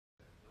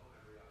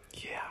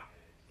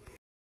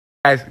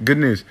Guys, good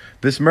news.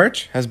 This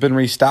merch has been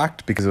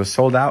restocked because it was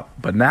sold out,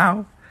 but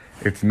now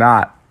it's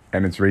not,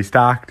 and it's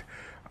restocked.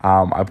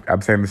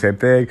 I'm saying the same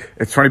thing.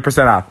 It's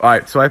 20% off. All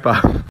right, swipe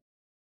up.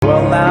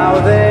 Well,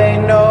 now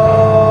they know.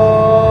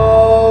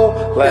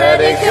 Let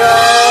it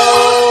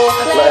go.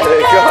 Let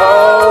it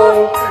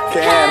go.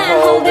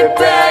 Can't hold it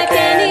back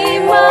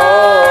anymore.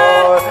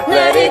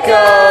 Let it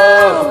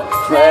go.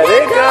 Let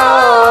it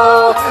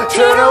go.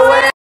 Turn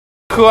away.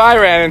 Who I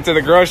ran into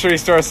the grocery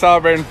store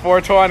celebrating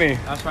 420.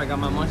 That's why I got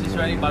my munchies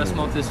ready. About to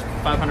smoke this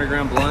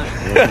 500-gram blunt.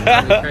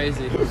 That'd be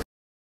crazy.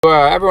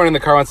 Everyone in the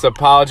car wants to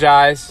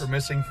apologize. We're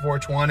missing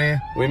 420.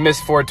 We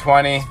missed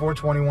 420. It's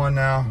 421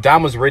 now.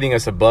 Dom was reading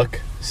us a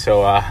book, so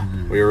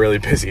we were really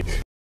busy.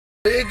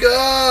 Let it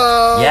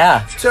go.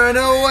 Yeah. Turn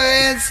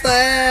away and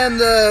slam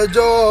the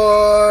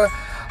door.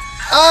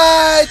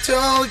 I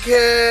don't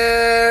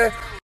care.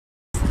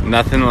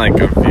 Nothing like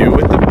a view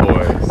with the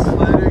boys.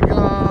 Let it go.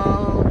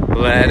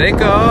 Let it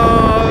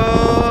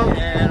go.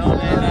 Can't hold it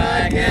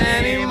back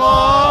anymore.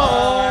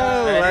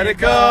 Let it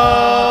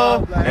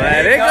go.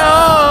 Let it go.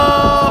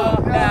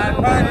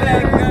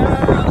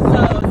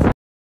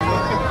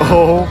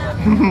 Oh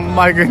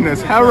my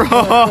goodness,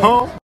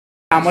 hello.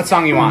 What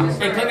song you want?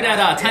 Hey, play me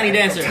that Tiny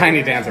Dancer.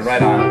 Tiny Dancer,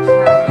 right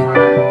on.